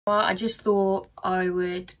Well, I just thought I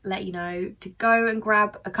would let you know to go and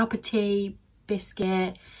grab a cup of tea,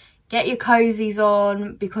 biscuit, get your cozies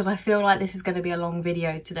on, because I feel like this is going to be a long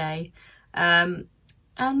video today. And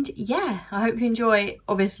yeah, I hope you enjoy,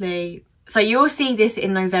 obviously. So you'll see this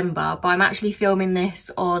in November, but I'm actually filming this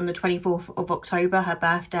on the 24th of October, her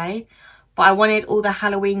birthday. But I wanted all the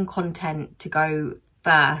Halloween content to go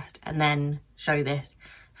first and then show this.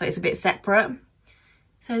 So it's a bit separate.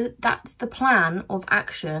 So that's the plan of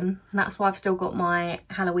action. And that's why I've still got my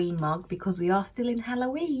Halloween mug, because we are still in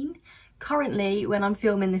Halloween currently when I'm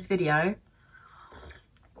filming this video.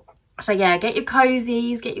 So yeah, get your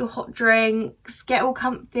cozies, get your hot drinks, get all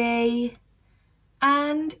comfy,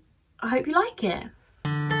 and I hope you like it.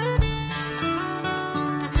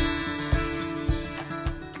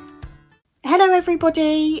 Hello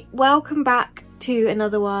everybody, welcome back to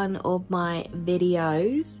another one of my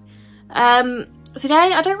videos. Today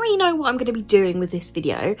I don't really know what I'm going to be doing with this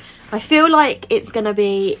video. I feel like it's going to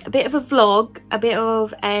be a bit of a vlog, a bit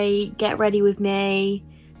of a get ready with me,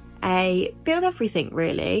 a bit of everything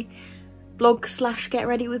really. Vlog slash get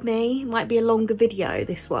ready with me. Might be a longer video,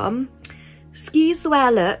 this one. Excuse the way I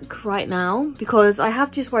look right now, because I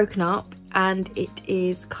have just woken up and it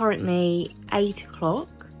is currently 8 o'clock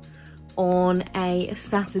on a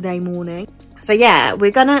Saturday morning. So yeah,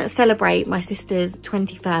 we're gonna celebrate my sister's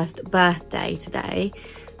 21st birthday today.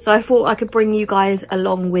 So I thought I could bring you guys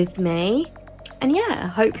along with me. And yeah,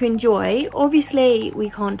 hope you enjoy. Obviously,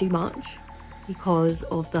 we can't do much because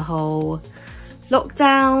of the whole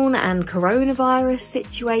lockdown and coronavirus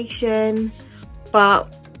situation.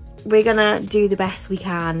 But we're gonna do the best we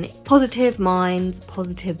can. Positive minds,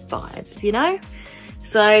 positive vibes, you know?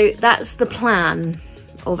 So that's the plan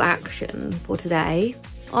of action for today.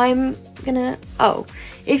 I'm gonna,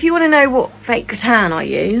 if you want to know what fake tan I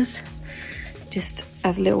use, just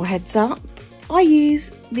as a little heads up, I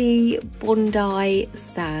use the Bondi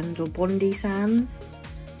Sands, or Bondi Sands.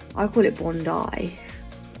 I call it Bondi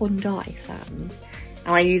Sands,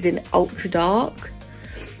 and I use it ultra dark.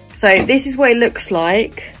 So this is what it looks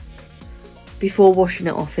like before washing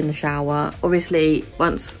it off in the shower. Obviously,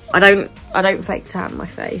 once I don't fake tan my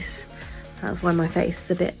face. That's why my face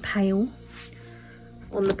is a bit pale,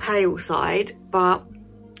 on the pale side. But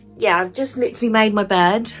yeah, I've just literally made my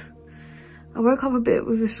bed. I woke up a bit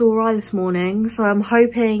with a sore eye this morning, so I'm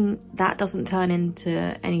hoping that doesn't turn into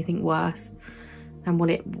anything worse than what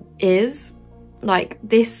it is. Like,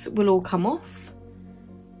 this will all come off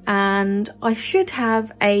and I should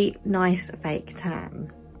have a nice fake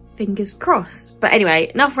tan. Fingers crossed. But anyway,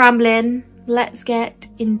 enough rambling. Let's get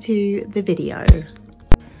into the video.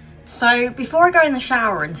 So before I go in the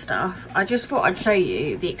shower and stuff, I just thought I'd show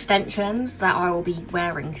you the extensions that I will be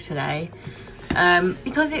wearing today.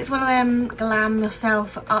 Because it's one of them glam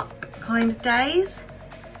yourself up kind of days,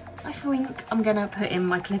 I think I'm gonna put in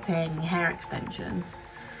my clip-in hair extensions.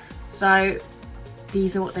 So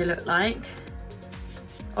these are what they look like.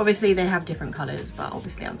 Obviously they have different colours, but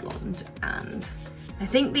obviously I'm blonde, and I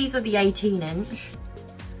think these are the 18-inch.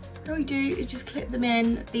 All you do is just clip them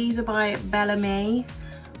in. These are by Bellamy.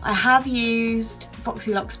 I have used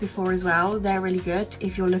Foxy Locks before as well. They're really good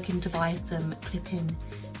if you're looking to buy some clip-in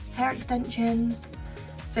hair extensions.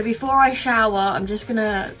 So before I shower, I'm just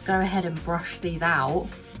gonna go ahead and brush these out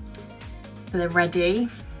so they're ready.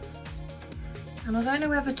 And I don't know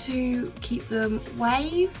whether to keep them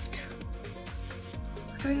waved.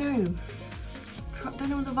 I don't know. I don't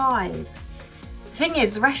know the vibe. The thing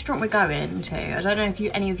is, the restaurant we're going to, I don't know if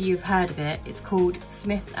any of you have heard of it. It's called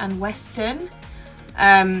Smith and Weston.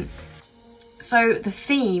 So the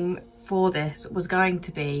theme for this was going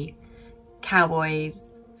to be cowboys,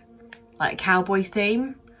 like a cowboy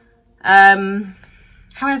theme.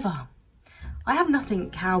 However, I have nothing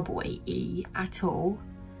cowboy-y at all.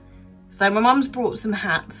 So my mum's brought some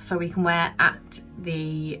hats so we can wear at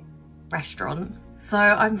the restaurant. So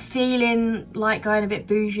I'm feeling like going a bit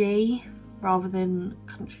bougie rather than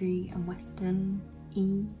country and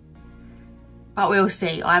western-y. But we'll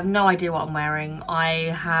see. I have no idea what I'm wearing. I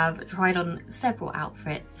have tried on several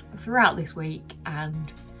outfits throughout this week and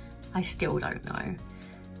I still don't know.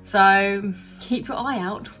 So keep your eye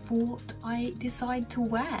out for what I decide to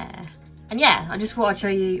wear. And yeah, I just thought I'd show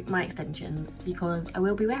you my extensions because I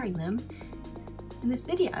will be wearing them in this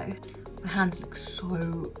video. My hands look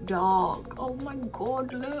so dark. Oh my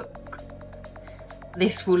god, look.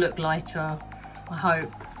 This will look lighter, I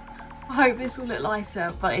hope. I hope this will look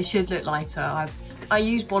lighter, but it should look lighter. I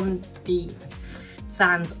use Bondi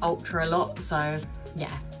Sands Ultra a lot, so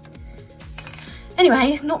yeah.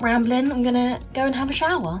 Anyway, not rambling, I'm gonna go and have a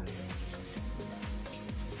shower.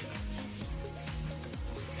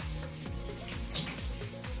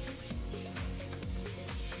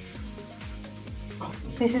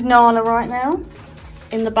 This is Nala right now,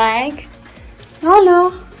 in the bag.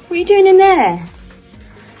 Nala, what are you doing in there?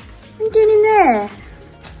 What are you doing in there?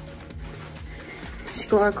 She's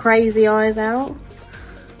got her crazy eyes out.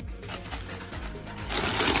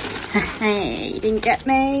 Hey, you didn't get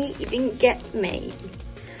me, you didn't get me.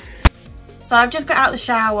 So I've just got out of the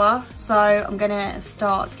shower, so I'm gonna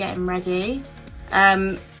start getting ready.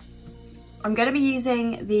 I'm gonna be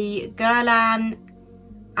using the Guerlain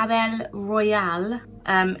Abel Royale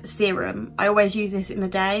serum. I always use this in the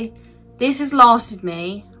day. This has lasted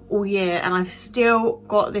me all year and I've still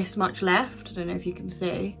got this much left. I don't know if you can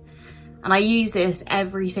see. And I use this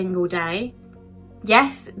every single day.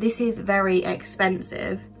 Yes, this is very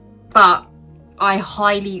expensive, but I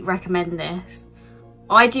highly recommend this.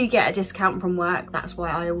 I do get a discount from work, that's why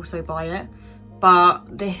I also buy it.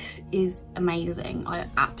 But this is amazing. I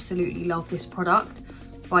absolutely love this product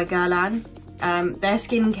by Guerlain. Their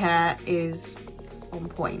skincare is on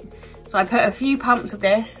point. So I put a few pumps of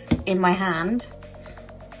this in my hand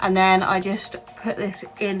and then I just put this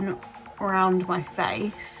in around my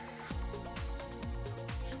face.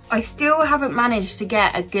 I still haven't managed to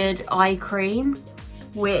get a good eye cream,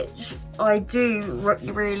 which I do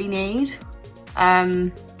really need.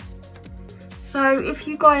 So if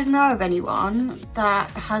you guys know of anyone that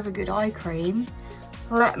has a good eye cream,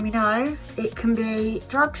 let me know. It can be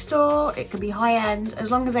drugstore, it can be high-end, as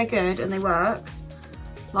long as they're good and they work.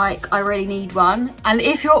 Like, I really need one. And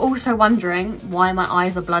if you're also wondering why my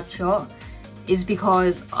eyes are bloodshot, is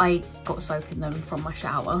because I got soap in them from my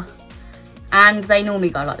shower. And they normally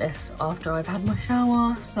go like this after I've had my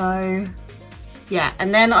shower, so yeah.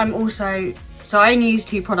 And then I'm also, so I only use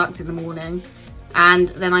 2 products in the morning and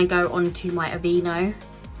then I go on to my Aveeno.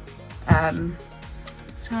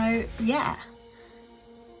 So yeah,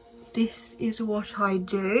 this is what I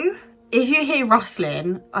do. If you hear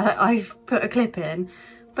rustling, I've put a clip in,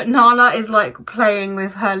 but Nala is like playing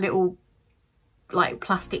with her little like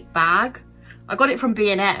plastic bag. I got it from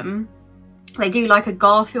B&M. They do like a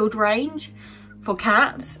Garfield range for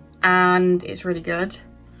cats and it's really good.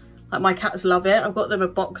 Like, my cats love it. I've got them a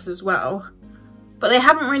box as well. But they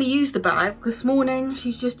haven't really used the bag because this morning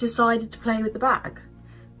she's just decided to play with the bag,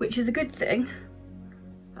 which is a good thing.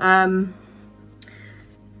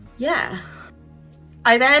 Yeah.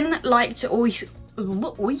 I then like to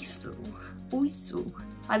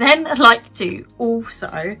I then like to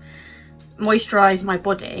also moisturise my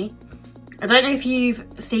body. I don't know if you've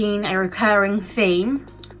seen a recurring theme,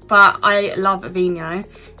 but I love Aveeno,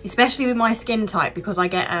 especially with my skin type because I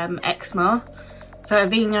get eczema. So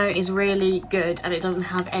Aveeno is really good and it doesn't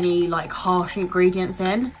have any like harsh ingredients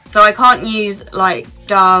in. So I can't use like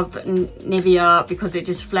Dove and Nivea because it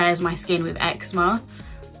just flares my skin with eczema.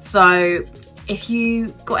 So if you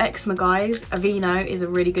got eczema, guys, Aveeno is a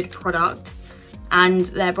really good product and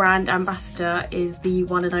their brand ambassador is the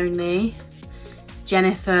one and only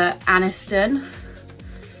Jennifer Aniston.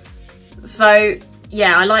 So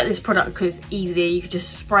yeah, I like this product because it's easy. You can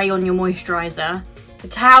just spray on your moisturiser. The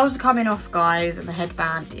towel's coming off, guys, and the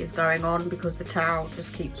headband is going on because the towel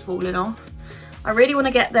just keeps falling off. I really want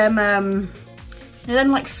to get them, you know, them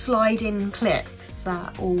like sliding clips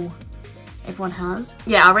that everyone has.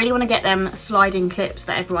 Yeah, I really want to get them sliding clips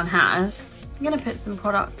that everyone has. I'm going to put some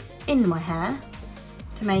product in my hair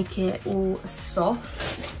to make it all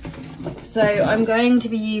soft. So I'm going to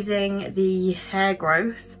be using the hair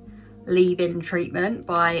growth leave-in treatment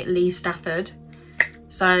by Lee Stafford.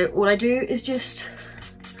 So all I do is just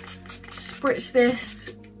spritz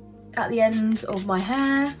this at the ends of my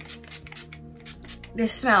hair.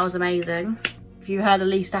 This smells amazing. If you heard of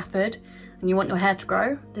Lee Stafford and you want your hair to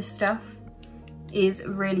grow, this stuff is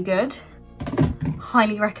really good.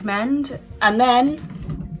 Highly recommend. And then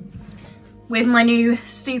with my new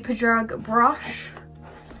Superdrug brush,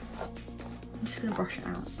 I'm just gonna brush it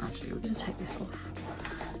out. Actually, we're gonna take this off.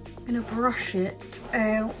 I'm gonna brush it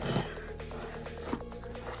out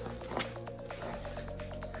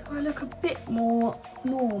so I look a bit more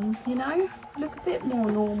normal, you know? Look a bit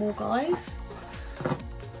more normal, guys.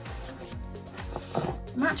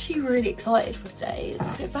 I'm actually really excited for today.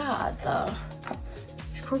 Is it bad though?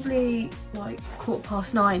 It's probably like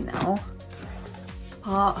 9:15 now,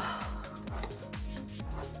 but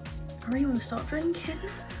I really want to start drinking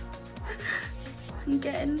and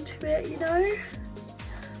get into it, you know?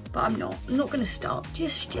 But I'm not gonna start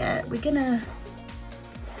just yet. We're gonna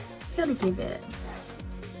give it.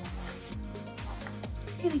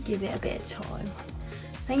 A bit of time. I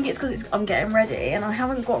think it's because I'm getting ready and I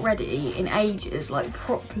haven't got ready in ages, like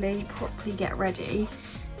properly get ready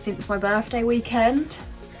since my birthday weekend.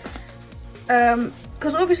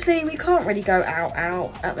 because obviously we can't really go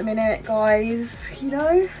out at the minute, guys, you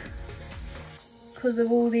know, because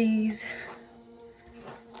of all these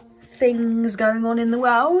things going on in the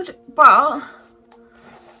world. But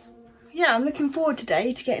yeah, I'm looking forward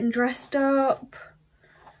today to getting dressed up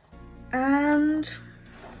and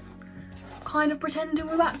kind of pretending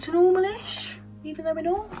we're back to normal-ish, even though we're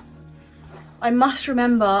not. I must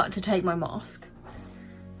remember to take my mask,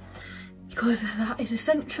 because that is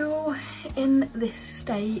essential in this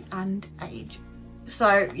day and age.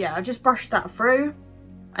 So yeah, I just brushed that through.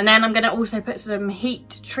 And then I'm going to also put some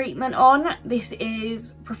heat treatment on. This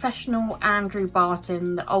is Professional Andrew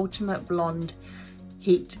Barton, the Ultimate Blonde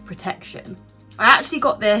Heat Protection. I actually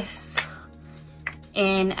got this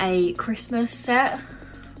in a Christmas set.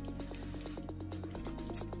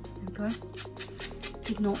 There we go.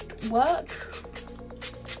 Did not work.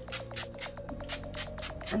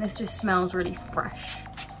 And this just smells really fresh.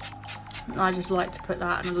 And I just like to put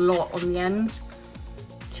that in a lot on the ends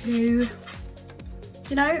to,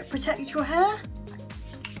 you know, protect your hair.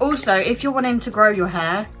 Also, if you're wanting to grow your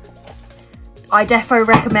hair, I defo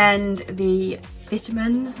recommend the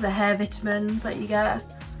vitamins, the hair vitamins that you get,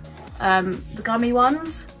 the gummy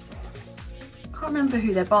ones. I can't remember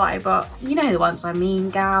who they're by, but you know the ones I mean,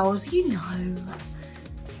 gals, you know.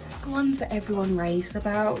 The ones that everyone raves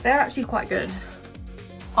about. They're actually quite good.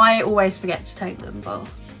 I always forget to take them, but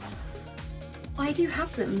I do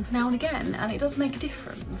have them now and again, and it does make a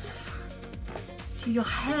difference to your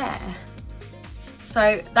hair.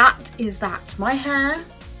 So that is that. My hair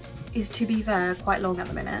is, to be fair, quite long at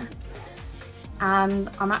the minute, and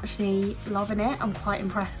I'm actually loving it. I'm quite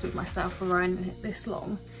impressed with myself for growing it this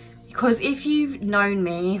long, because if you've known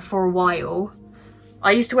me for a while,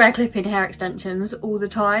 I used to wear clip-in hair extensions all the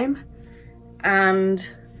time, and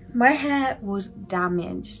my hair was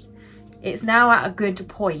damaged. It's now at a good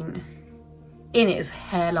point in its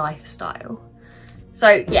hair lifestyle.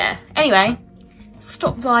 So yeah, anyway,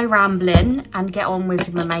 stop thy rambling and get on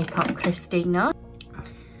with my makeup, Christina.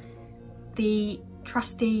 The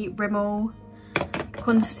trusty Rimmel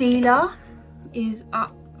concealer is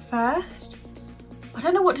up first. I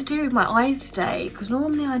don't know what to do with my eyes today, because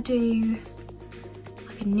normally I do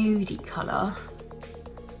like a nudie colour,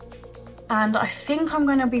 and I think I'm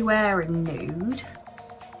going to be wearing nude,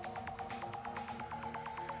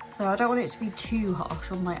 so I don't want it to be too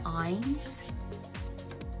harsh on my eyes.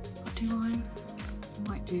 Or do I? I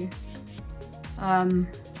might do.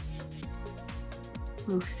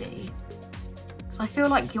 We'll see. So I feel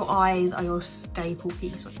like your eyes are your staple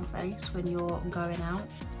piece on your face when you're going out.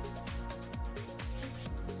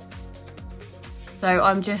 So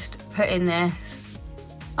I'm just putting this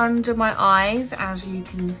under my eyes, as you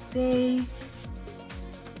can see.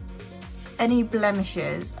 Any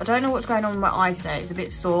blemishes, I don't know what's going on with my eyes today, it's a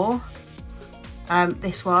bit sore,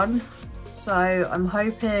 this one, so I'm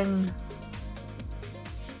hoping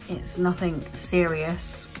it's nothing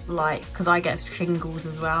serious, like, because I get shingles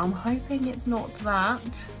as well. I'm hoping it's not that.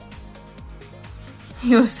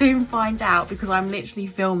 You'll soon find out, because I'm literally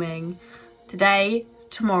filming today,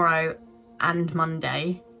 tomorrow and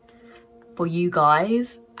Monday for you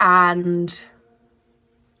guys, and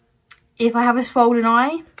if I have a swollen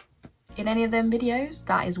eye in any of them videos,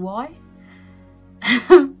 that is why.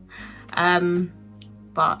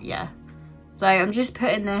 But yeah, so I'm just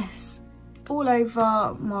putting this all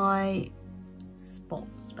over my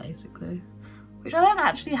spots basically, which I don't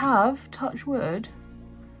actually have, touch wood,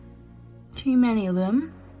 too many of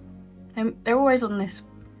them. They're always on this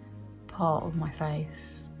part of my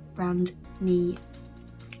face, around the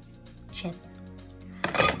chin.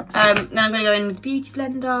 Now I'm going to go in with the beauty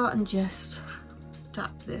blender and just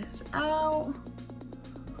tap this out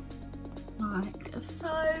like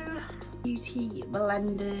so. Beauty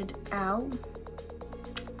blended out.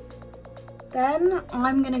 Then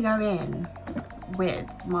I'm going to go in with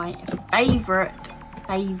my favourite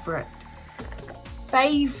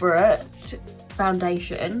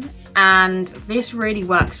foundation, and this really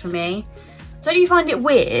works for me. Don't you find it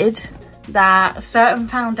weird that certain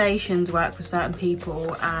foundations work for certain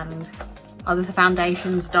people and other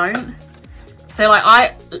foundations don't? So like,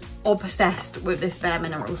 I am obsessed with this Bare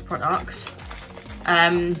Minerals product.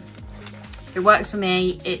 It works for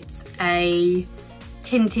me. It's a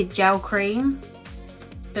tinted gel cream.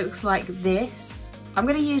 Looks like this. I'm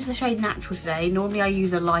going to use the shade Natural today. Normally I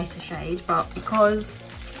use a lighter shade, but because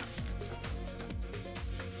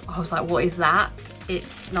I was like, what is that?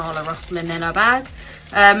 It's Nala rustling in her bag.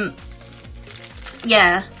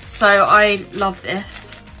 Yeah, so I love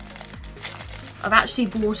this. I've actually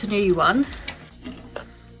bought a new one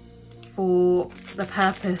for the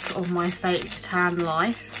purpose of my fake tan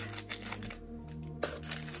life.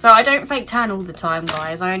 So I don't fake tan all the time,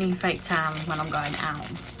 guys. I only fake tan when I'm going out.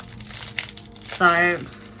 So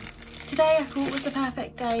today I thought was the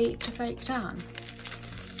perfect day to fake tan.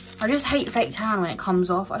 I just hate fake tan when it comes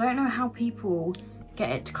off. I don't know how people get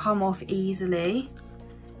it to come off easily.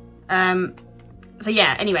 So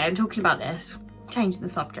yeah, anyway, I'm talking about this. Changing the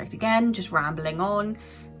subject again, just rambling on.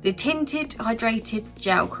 The Tinted Hydrated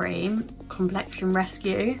Gel Cream Complexion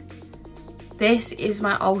Rescue. This is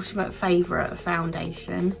my ultimate favourite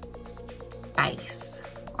foundation base.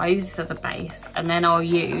 I use this as a base, and then I'll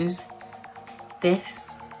use this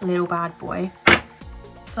little bad boy.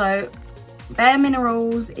 So Bare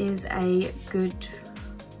Minerals is a good,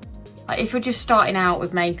 like, if you're just starting out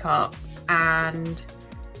with makeup and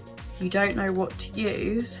you don't know what to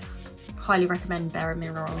use, highly recommend Bare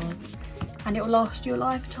Minerals, and it will last you a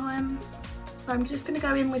lifetime. So I'm just going to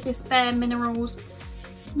go in with this Bare Minerals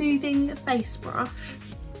smoothing face brush,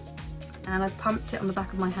 and I've pumped it on the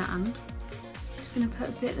back of my hand. Just going to put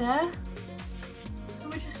a bit there, and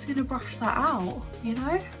we're just going to brush that out, you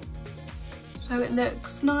know, so it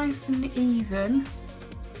looks nice and even.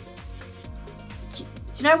 Do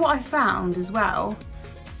you know what I found as well?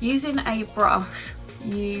 Using a brush,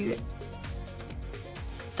 you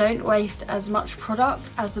don't waste as much product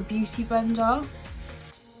as a beauty blender.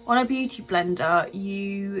 On a beauty blender,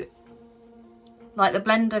 the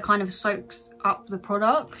blender kind of soaks up the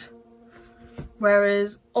product,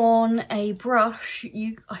 whereas on a brush,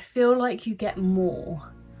 I feel like you get more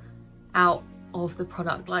out of the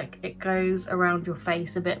product, like it goes around your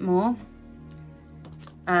face a bit more.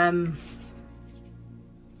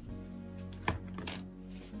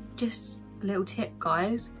 Just a little tip,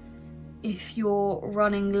 guys, if you're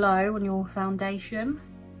running low on your foundation,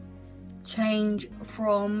 change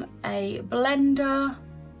from a blender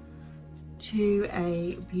to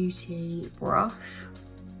a beauty brush.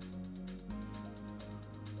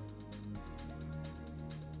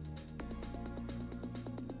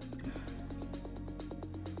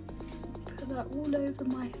 Put that all over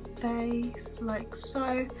my face like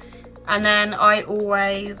so, and then I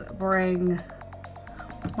always bring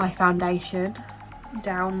my foundation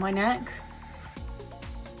down my neck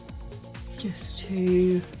just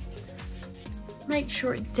to make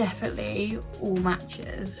sure it definitely all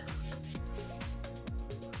matches.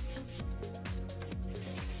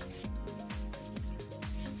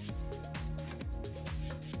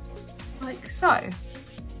 Like so.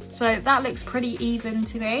 So that looks pretty even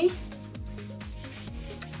to me.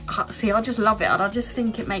 See, I just love it, and I just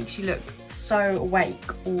think it makes you look so awake,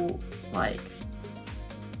 or like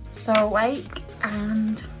so awake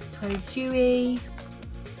and so dewy.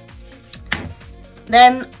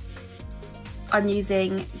 Then I'm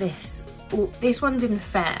using this. This one's in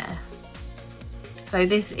Fair, so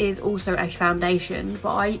this is also a foundation,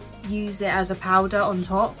 but I use it as a powder on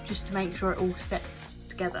top just to make sure it all sets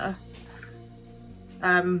together.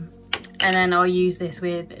 And then I'll use this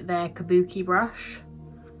with their Kabuki brush,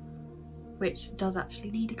 which does actually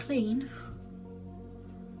need a clean.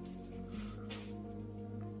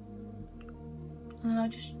 And I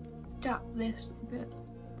just dab this a bit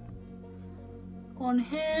on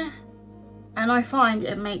here, and I find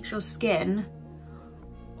it makes your skin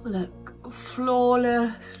look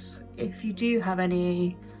flawless. If you do have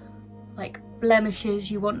any like blemishes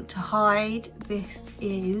you want to hide, this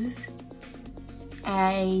is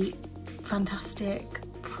a fantastic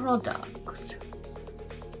product.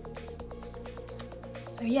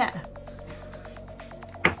 So yeah,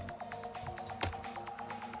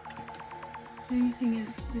 the only thing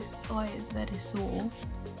is this eye is very sore,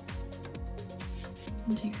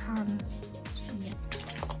 and you can see it.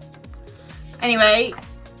 Anyway,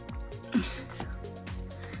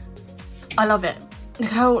 I love it.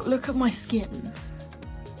 Look at my skin.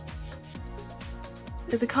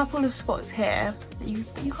 There's a couple of spots here that you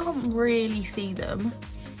can't really see them,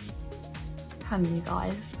 can you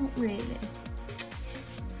guys? Not really.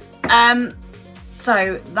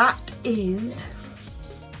 So that is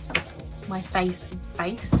my face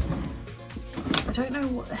base. I don't know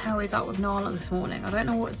what the hell is up with Nala this morning. I don't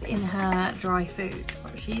know what's in her dry food,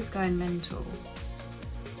 but she's going mental.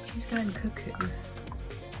 She's going cuckoo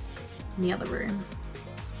in the other room.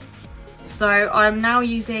 So I'm now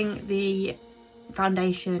using the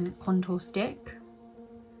foundation contour stick.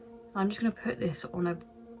 I'm just going to put this on a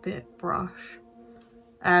bit brush.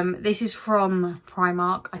 This is from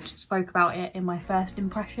Primark. I spoke about it in my first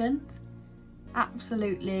impressions.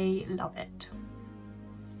 Absolutely love it.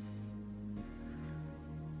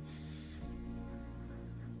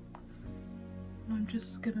 I'm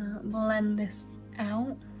just gonna blend this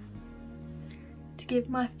out to give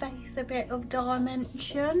my face a bit of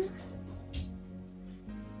dimension.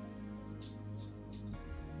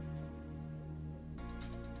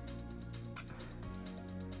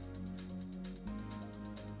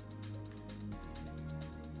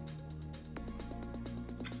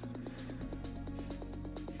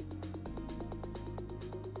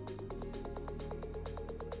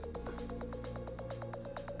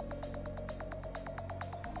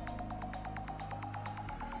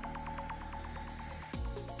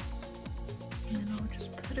 I'll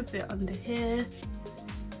just put a bit under here.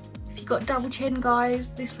 If you've got double chin, guys,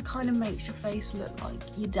 this kind of makes your face look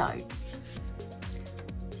like you don't.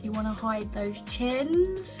 If you want to hide those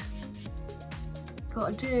chins, you've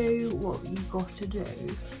got to do what you've got to do.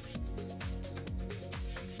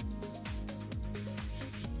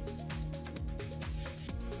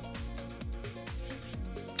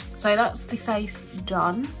 So that's the face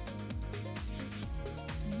done.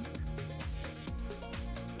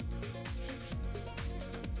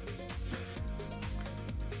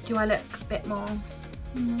 Do I look a bit more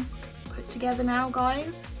put together now,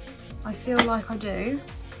 guys? I feel like I do.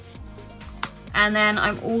 And then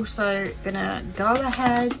I'm also gonna go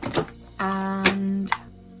ahead and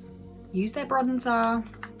use their bronzer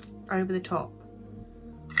over the top.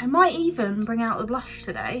 I might even bring out the blush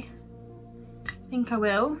today. I think I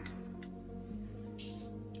will.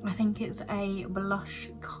 I think it's a blush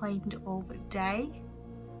kind of day.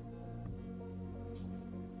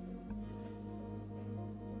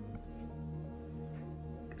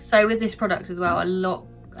 So with this product as well, a little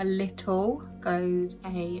goes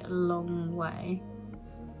a long way.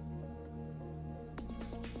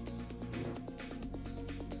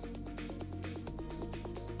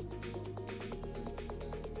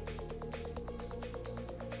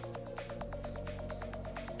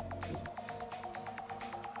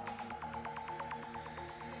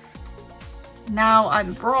 Now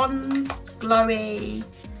I'm bronzed, glowy,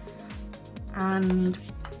 and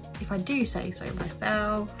if I do say so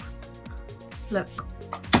myself, look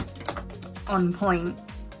on point.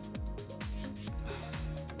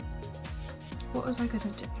 What was I gonna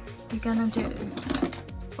do? We're gonna do,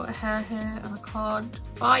 got a hair here and I can't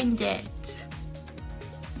find it.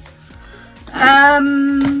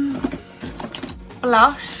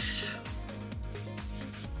 Blush.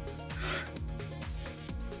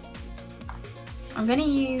 I'm gonna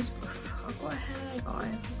use, I've got a hair,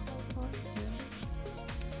 guys.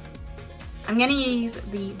 I'm gonna use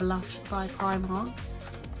the Blush by Primark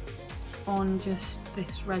on just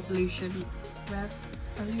this resolution brush.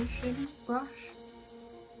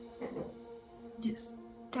 Just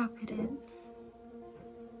dab it in.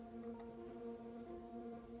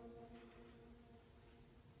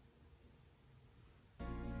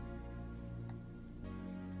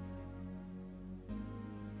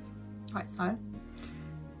 Like so.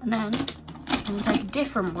 And then I'm gonna take a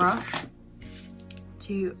different brush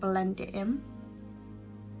to blend it in.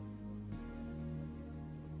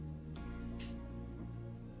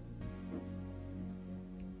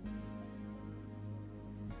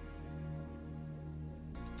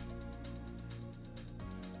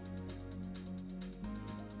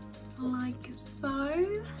 Like so.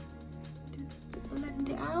 Just blend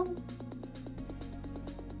it out.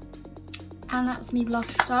 And that's me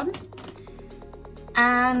blush done.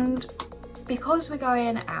 And because we're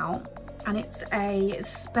going out and it's a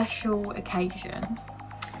special occasion,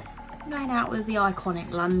 I'm going out with the iconic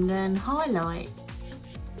London highlight.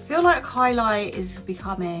 I feel like highlight is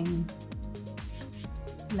becoming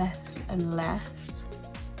less and less.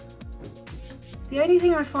 The only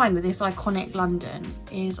thing I find with this iconic London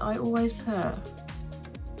is I always put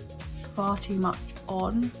far too much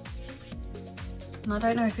on, and I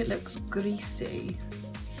don't know if it looks greasy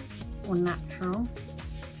or natural.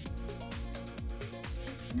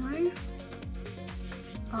 No,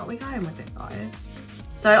 but we're going with it, guys.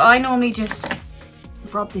 So I normally just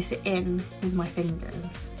rub this in with my fingers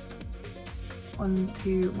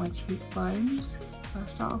onto my cheekbones. So I'll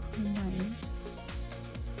start off with the nose.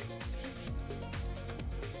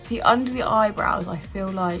 See, under the eyebrows, I feel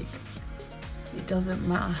like it doesn't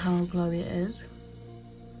matter how glowy it is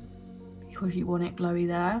because you want it glowy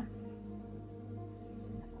there.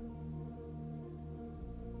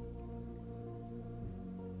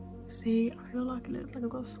 See, I feel like it looks like I've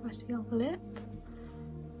got a sweaty upper lip.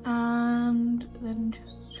 And then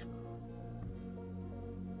just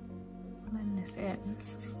blend this in.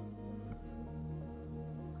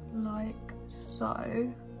 Like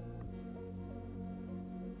so.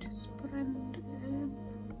 Just blend it in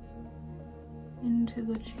into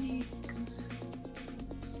the cheeks.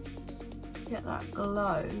 Get that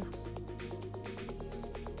glow.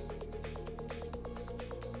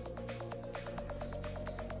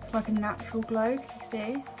 Like a natural glow, can you see?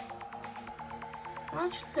 It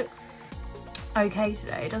actually looks okay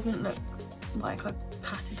today. It doesn't look like I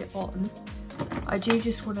patted it on. I do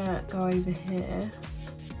just want to go over here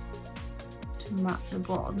to map the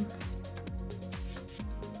bronze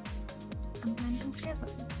and blend all together.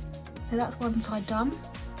 So that's one side done.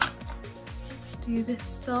 Let's do this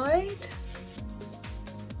side.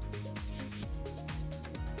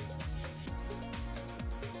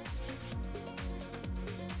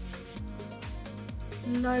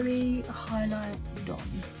 glowy highlight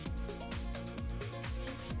done.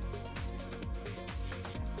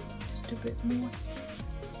 Just a bit more.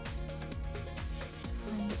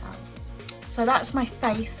 Find it out. So that's my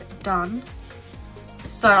face done.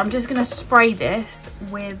 So I'm just gonna spray this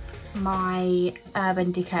with my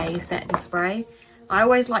Urban Decay setting spray. I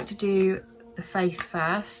always like to do the face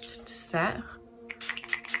first to set.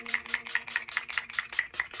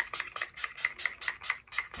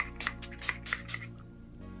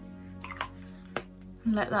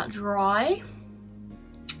 Let that dry.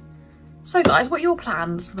 So guys, what are your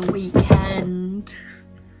plans for the weekend?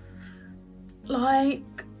 Like,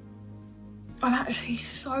 I'm actually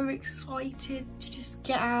so excited to just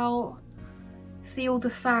get out, see all the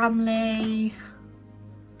family,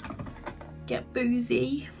 get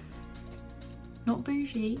boozy. Not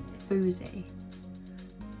bougie, boozy.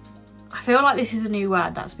 I feel like this is a new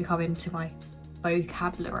word that's become into my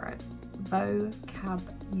vocabulary.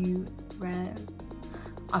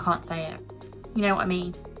 I can't say it. You know what I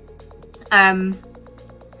mean. And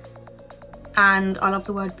I love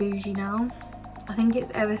the word bougie now. I think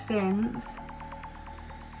it's ever since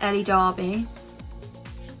Ellie Darby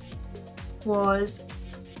was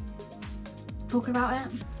talking about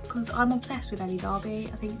it, because I'm obsessed with Ellie Darby.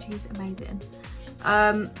 I think she's amazing.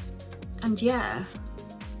 And yeah,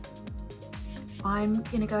 I'm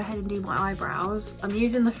gonna go ahead and do my eyebrows. I'm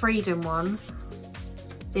using the Freedom one.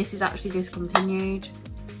 This is actually discontinued,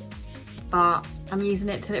 but I'm using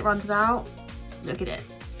it till it runs out. Look at it,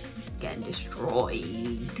 it's getting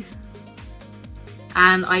destroyed.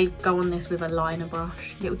 And I go on this with a liner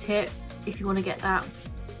brush. Little tip, if you want to get that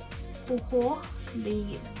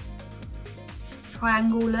the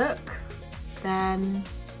triangle look, then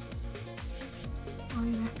I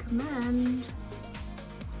recommend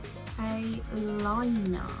a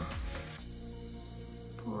liner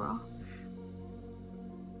brush,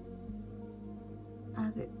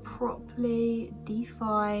 as it properly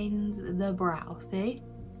defines the brow. See?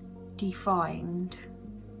 Defined.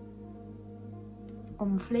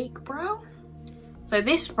 On fleek brow. So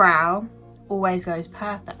this brow always goes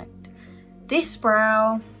perfect. This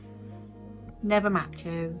brow never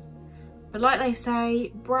matches. But like they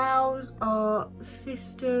say, brows are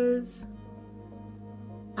sisters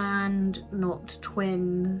and not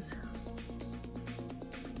twins.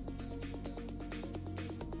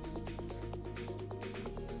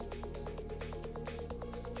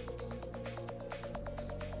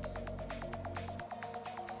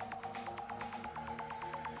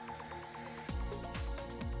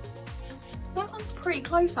 That one's pretty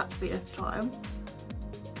close actually this time.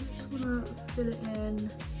 I just want to fill it in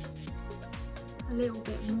a little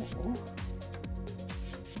bit more.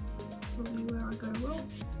 Probably where I go wrong.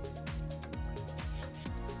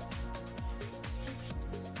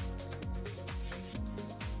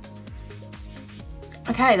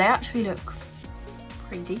 Okay, they actually look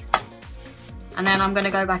pretty decent. And then I'm going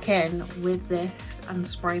to go back in with this and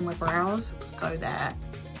spray my brows. Go there.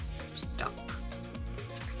 Stop.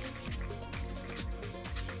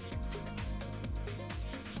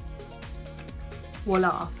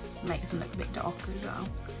 Voila, makes them look a bit darker as well.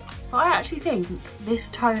 But I actually think this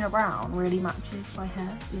tone of brown really matches my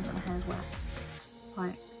hair, even my hair's wet.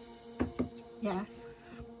 Like, yeah,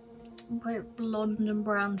 quite blonde and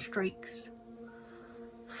brown streaks.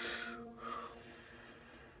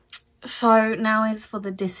 So now is for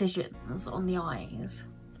the decisions on the eyes.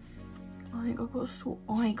 I think I've got to sort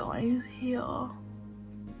eye guys here.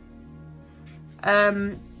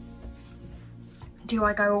 Do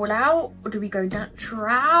I go all out or do we go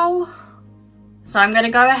natural? So I'm going to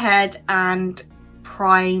go ahead and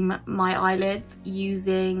prime my eyelids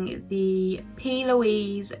using the P.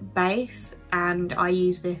 Louise base, and I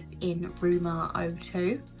use this in Rumour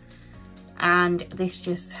 02. And this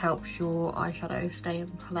just helps your eyeshadow stay in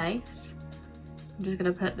place. I'm just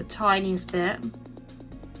going to put the tiniest bit on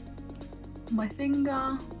my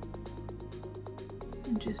finger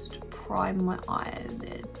and just prime my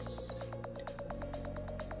eyelids.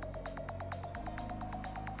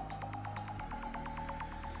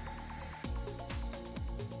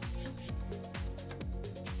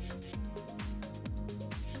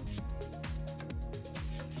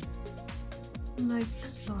 Like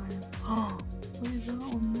so. Oh, what is that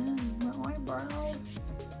on there? My eyebrow.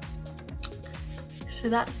 So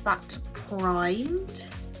that's that primed.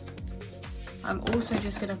 I'm also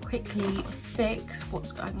just going to quickly fix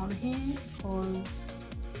what's going on here, because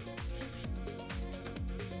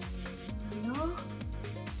there we are.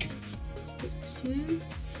 Fix you.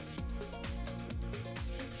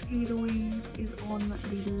 P. Louise is on the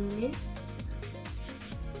lids.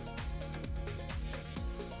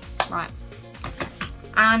 Right.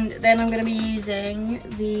 And then I'm going to be using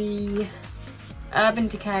the Urban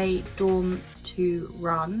Decay Dawn to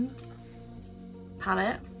Run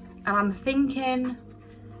palette. And I'm thinking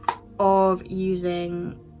of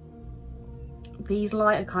using these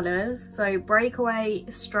lighter colours. So Breakaway,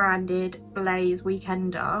 Stranded, Blaze,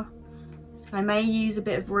 Weekender. I may use a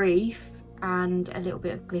bit of Reef and a little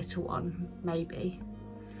bit of glitter one, maybe.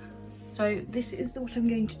 So this is what I'm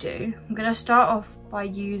going to do. I'm going to start off by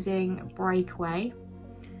using Breakaway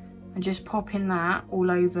and just popping that all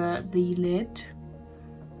over the lid,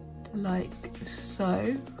 like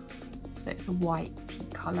so. So it's a white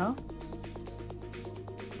colour,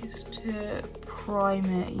 just to prime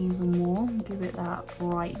it even more, give it that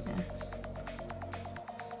brightness.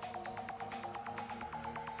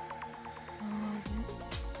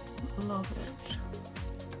 Love it.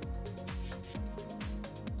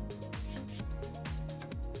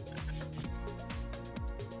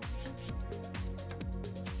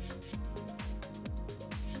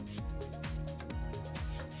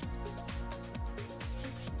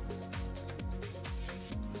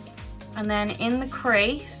 And then in the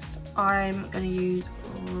crease, I'm going to use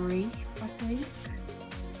Reef, I think.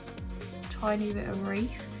 Tiny bit of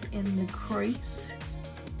Reef in the crease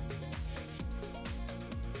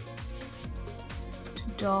to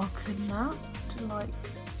darken that, like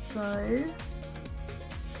so.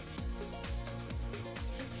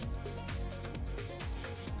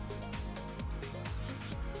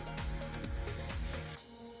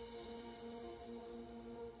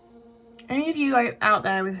 Any of you out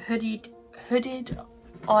there with hooded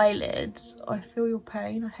eyelids, I feel your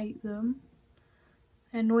pain. I hate them.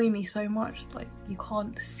 They annoy me so much, like you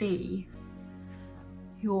can't see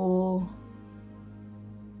your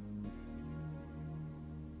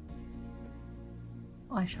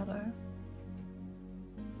eyeshadow.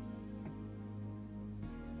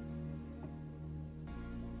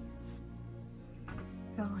 I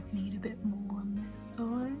feel like I need a bit more on this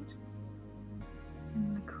side,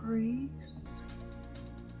 in the crease.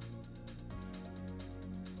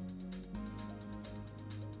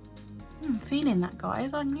 I'm feeling that,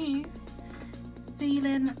 guys, aren't you?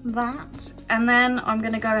 Feeling that. And then I'm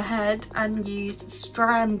going to go ahead and use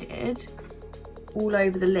Stranded all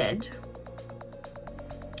over the lid.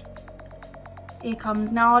 Here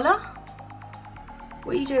comes Nala.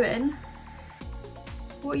 What are you doing?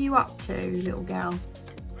 What are you up to, little girl?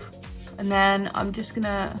 And then I'm just going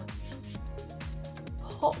to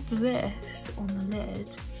pop this on the lid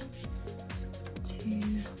to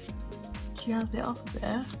jazz it up a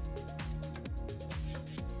bit.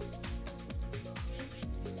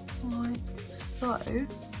 Like so. Oh,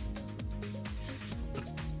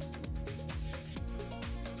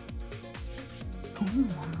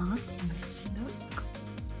 I like this look.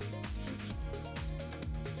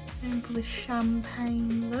 Going for the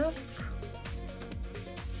champagne look.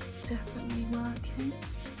 Definitely working.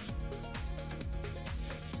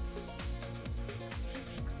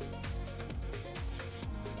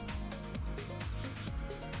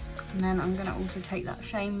 And then I'm going to also take that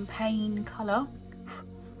champagne colour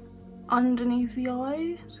underneath the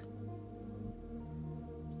eyes,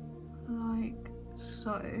 like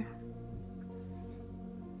so.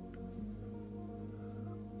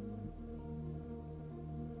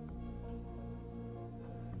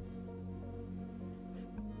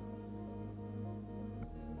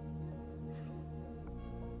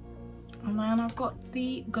 And then I've got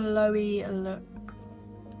the glowy look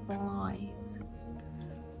eyes.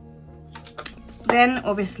 Then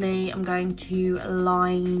obviously I'm going to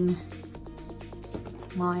line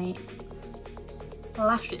my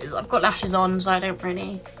lashes. I've got lashes on, so I don't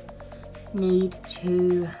really need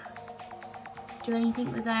to do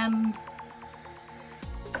anything with them.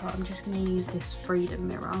 But I'm just going to use this Freedom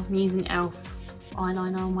mirror. I'm using e.l.f.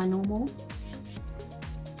 eyeliner on my normal.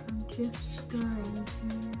 I'm just going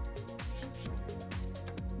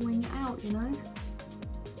to wing it out, you know.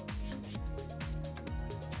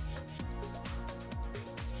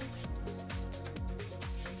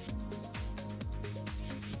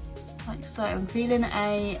 Like so. I'm feeling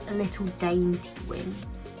a little dainty wing.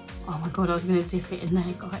 Oh my god, I was going to dip it in there,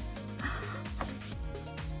 guys.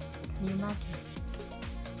 Can you imagine?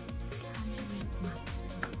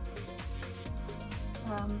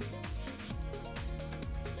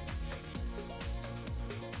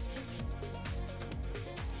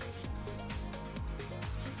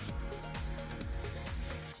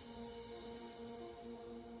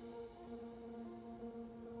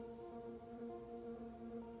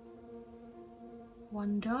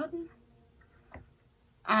 One done.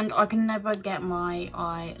 And I can never get my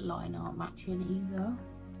eyeliner matching either.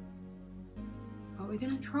 Are we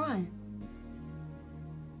gonna try?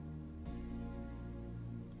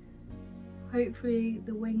 Hopefully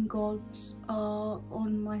the wind gods are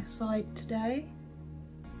on my side today.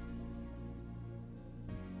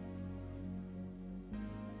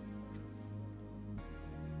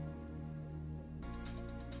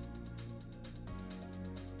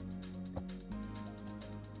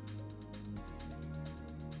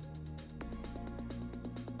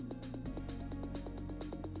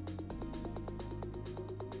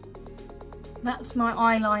 That's my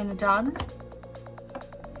eyeliner done.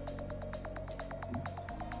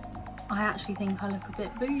 I actually think I look a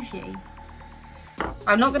bit bougie.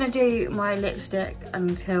 I'm not going to do my lipstick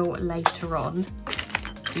until later on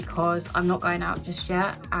because I'm not going out just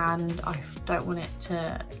yet and I don't want it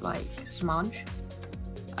to like smudge.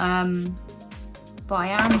 But I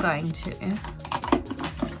am going to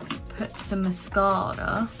put some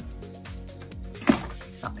mascara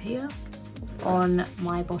up here on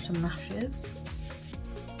my bottom lashes.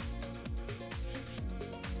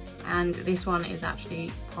 And this one is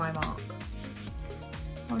actually Primark.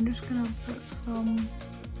 I'm just gonna put some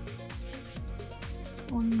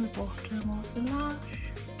on the bottom of the lash.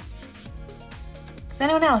 Does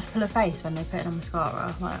anyone else pull a face when they put in a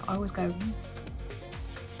mascara? Like, I always go,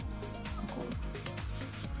 oh,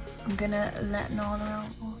 I'm gonna let Nana out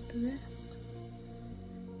after this.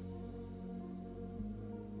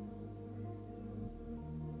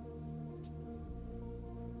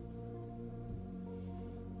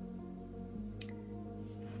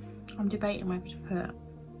 I'm debating whether to put,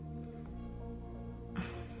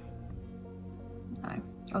 no,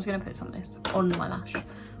 I was going to put some of this on my lash,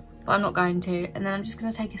 but I'm not going to. And then I'm just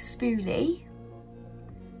going to take a spoolie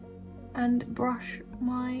and brush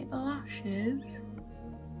my lashes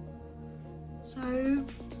so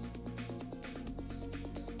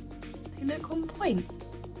they look on point.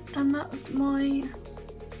 And that's my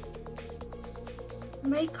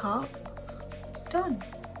makeup done.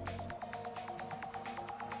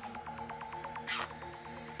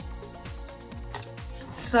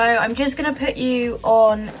 So I'm just going to put you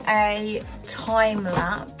on a time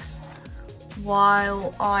lapse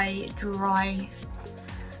while I dry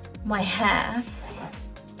my hair.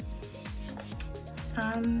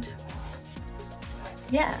 And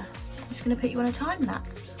yeah, I'm just going to put you on a time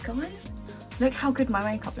lapse, guys. Look how good my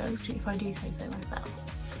makeup looks, if I do say so myself.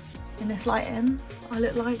 In this lighting, I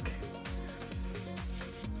look like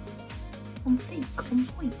on fleek, on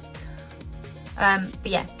point. But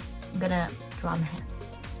yeah, I'm going to dry my hair.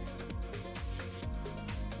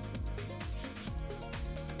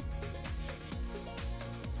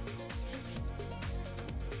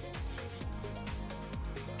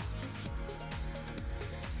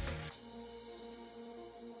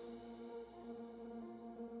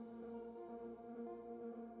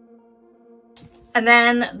 And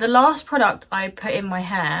then the last product I put in my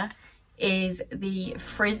hair is the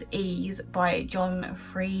Frizz Ease by John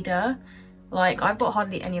Frieda. Like, I've got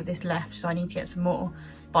hardly any of this left, so I need to get some more.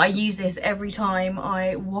 But I use this every time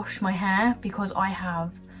I wash my hair because I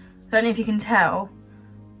have, I don't know if you can tell,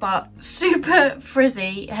 but super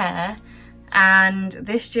frizzy hair. And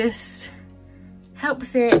this just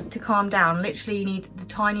helps it to calm down. Literally, you need the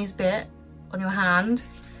tiniest bit on your hand.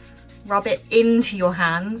 Rub it into your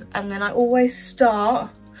hand, and then I always start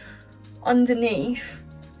underneath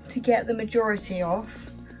to get the majority off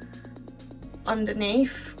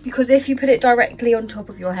underneath, because if you put it directly on top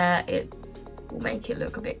of your hair it will make it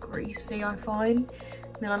look a bit greasy, I find.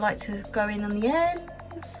 And then I like to go in on the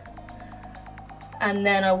ends and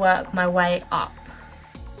then I work my way up.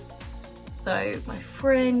 So my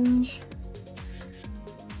fringe.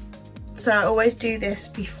 So I always do this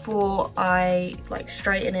before I like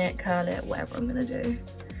straighten it, curl it, whatever I'm gonna do,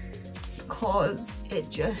 because it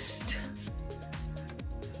just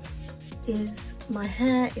is, my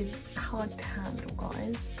hair is hard to handle,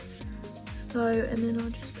 guys. So, and then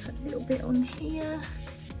I'll just put a little bit on here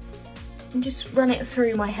and just run it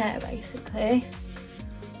through my hair basically.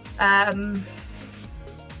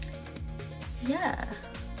 Yeah,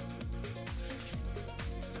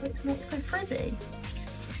 so it's not so frizzy.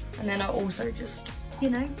 And then I also just,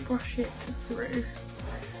 you know, brush it through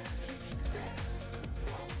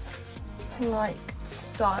like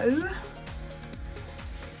so.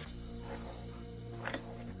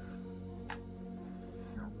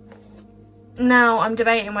 Now I'm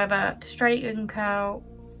debating whether to straighten, curl,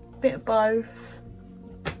 a bit of both,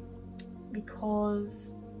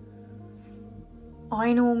 because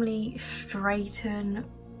I normally straighten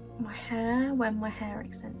my hair when my hair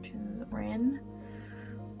extensions are in.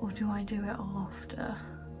 Or do I do it after?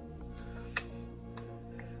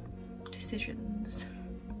 Decisions.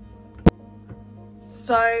 So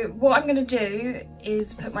So what I'm gonna do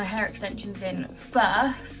is put my hair extensions in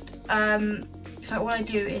first. So what I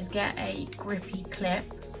do is get a grippy clip,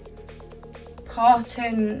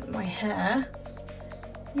 parting my hair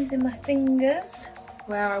using my fingers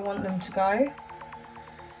where I want them to go.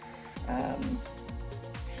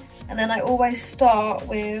 And then I always start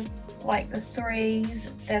with like the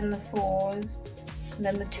 3s, then the 4s, and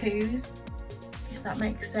then the 2s, if that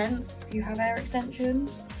makes sense, if you have hair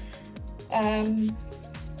extensions.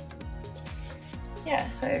 Yeah,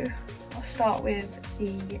 so I'll start with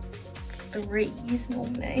the 3s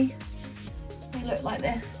normally. They look like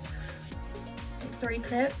this, 3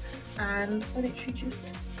 clips, and I literally just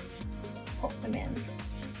pop them in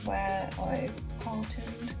where I've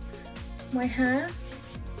parted my hair.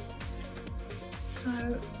 So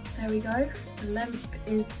there we go, the length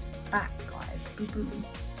is back, guys, boo boo.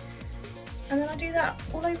 And then I do that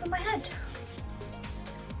all over my head.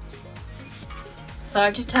 So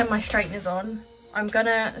I've just turned my straighteners on. I'm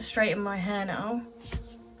gonna straighten my hair now.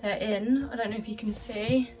 They're in, I don't know if you can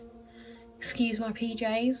see. Excuse my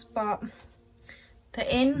PJs, but they're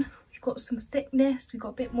in. We've got some thickness, we've got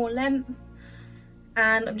a bit more length.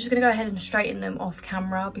 And I'm just gonna go ahead and straighten them off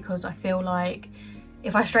camera because I feel like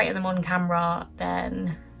if I straighten them on camera,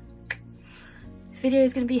 then this video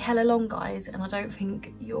is gonna be hella long, guys, and I don't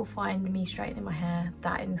think you'll find me straightening my hair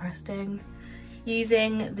that interesting.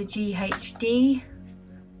 Using the GHD,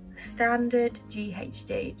 standard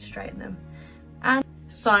GHD to straighten them. And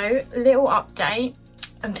so, little update,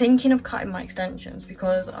 I'm thinking of cutting my extensions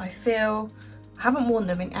because I feel, I haven't worn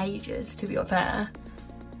them in ages to be fair,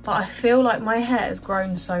 but I feel like my hair has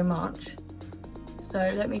grown so much. So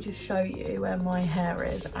let me just show you where my hair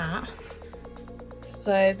is at.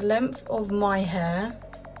 So the length of my hair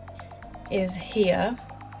is here.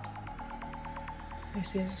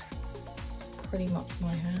 This is pretty much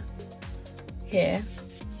my hair here.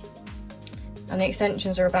 And the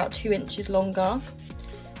extensions are about 2 inches longer.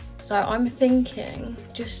 So I'm thinking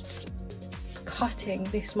just cutting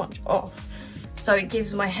this much off so it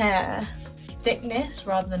gives my hair thickness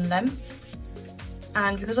rather than length.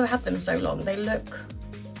 And because I've had them so long, they look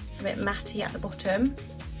a bit matty at the bottom.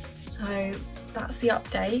 So that's the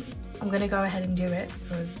update. I'm gonna go ahead and do it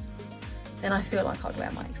because then I feel like I'd wear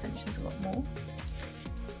my extensions a lot more.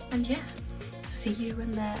 And yeah, see you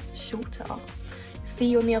when they're shorter. See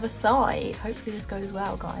you on the other side. Hopefully this goes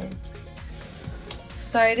well, guys.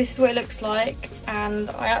 So this is what it looks like, and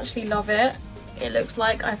I actually love it. It looks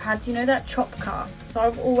like I've had, you know, that chop cut. So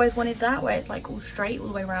I've always wanted that, where it's like all straight all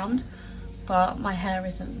the way around, but my hair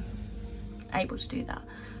isn't able to do that.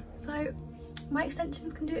 So my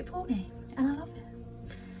extensions can do it for me, and I love it.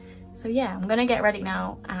 So yeah, I'm gonna get ready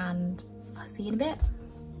now, and I'll see you in a bit.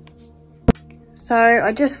 So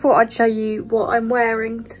I just thought I'd show you what I'm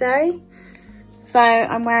wearing today. So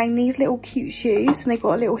I'm wearing these little cute shoes, and they've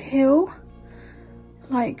got a little heel,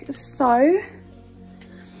 like so.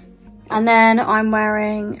 And then I'm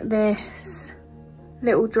wearing this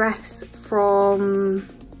little dress from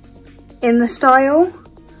In The Style.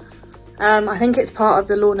 I think it's part of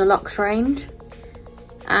the Lorna Luxe range.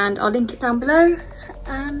 And I'll link it down below.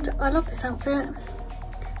 And I love this outfit.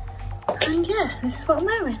 And yeah, this is what I'm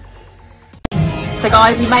wearing. So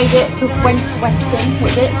guys, we made it to Western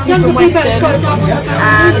with it, from Western,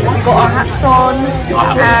 and we've got our hats on,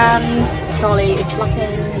 and Charlie is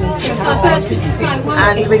fluffing,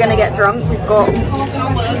 and we're going to get drunk. We've got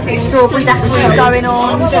strawberry daiquiris going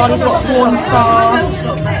on, Charlie's got porn star,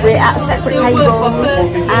 we're at separate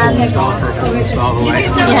tables, and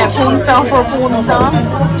yeah, porn star for a porn star.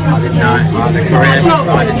 I didn't know,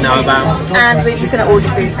 I didn't know about. And we're just going to order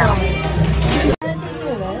food now.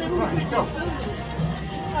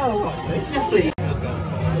 Yes, please. Can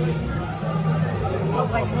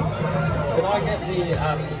I get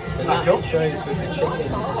the nachos with the chicken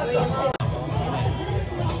stuff?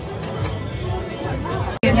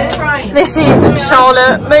 This is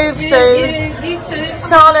Charlotte. Move soon. You too.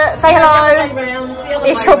 Charlotte, say hello.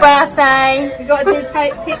 It's your birthday. We've got to do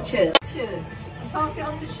pictures. Pass it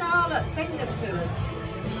on to Charlotte. Send them to us.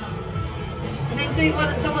 And then do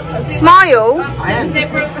one. Someone's got to do. Smile.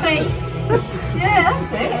 Deborah P. Yeah,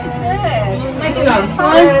 that's it. Yeah. Make it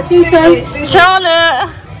fun. Charlotte.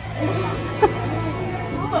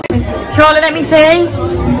 Charlotte, let me see.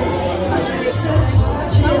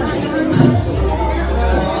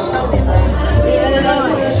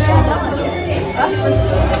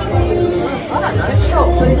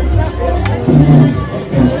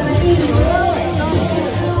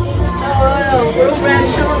 Oh, we're all round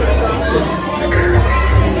shoulders, aren't we?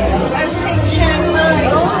 That's pink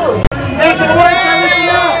champagne.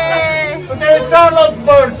 Okay, it's Charlotte's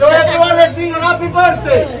birthday. So everyone, let's sing happy birthday.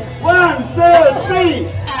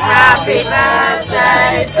 Happy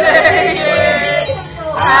birthday to you.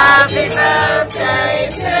 Happy birthday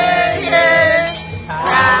to you.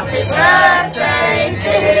 Happy birthday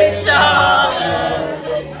to Charlotte.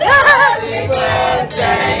 Happy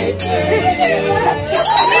birthday to you.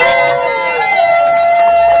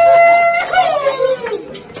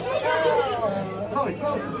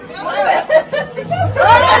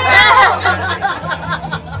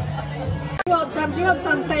 Do you want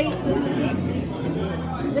some, Pete?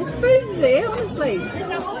 It's boozy, honestly. There's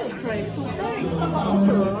no ice cream, it's all free. That's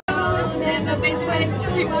alright. Oh, never been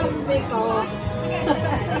 21 before.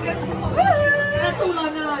 That's all I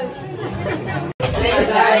know.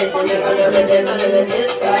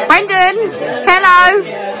 Brendan, hello.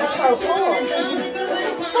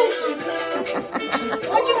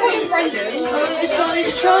 Why do you call him Brendan?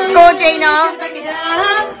 Go, Gina.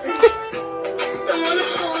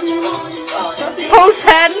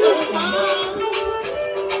 Paulson.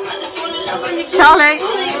 Charlie.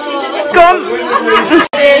 Come. With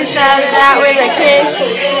a kiss.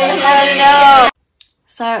 Hello.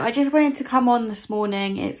 So I just wanted to come on this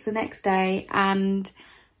morning. It's the next day and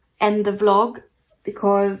end the vlog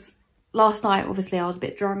because last night obviously I was a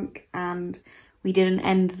bit drunk and we didn't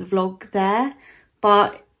end the vlog there.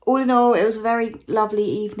 But all in all, it was a very lovely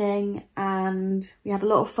evening and we had a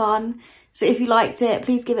lot of fun. So if you liked it,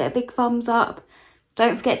 please give it a big thumbs up.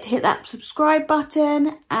 Don't forget to hit that subscribe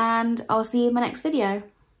button and I'll see you in my next video.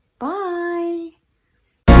 Bye.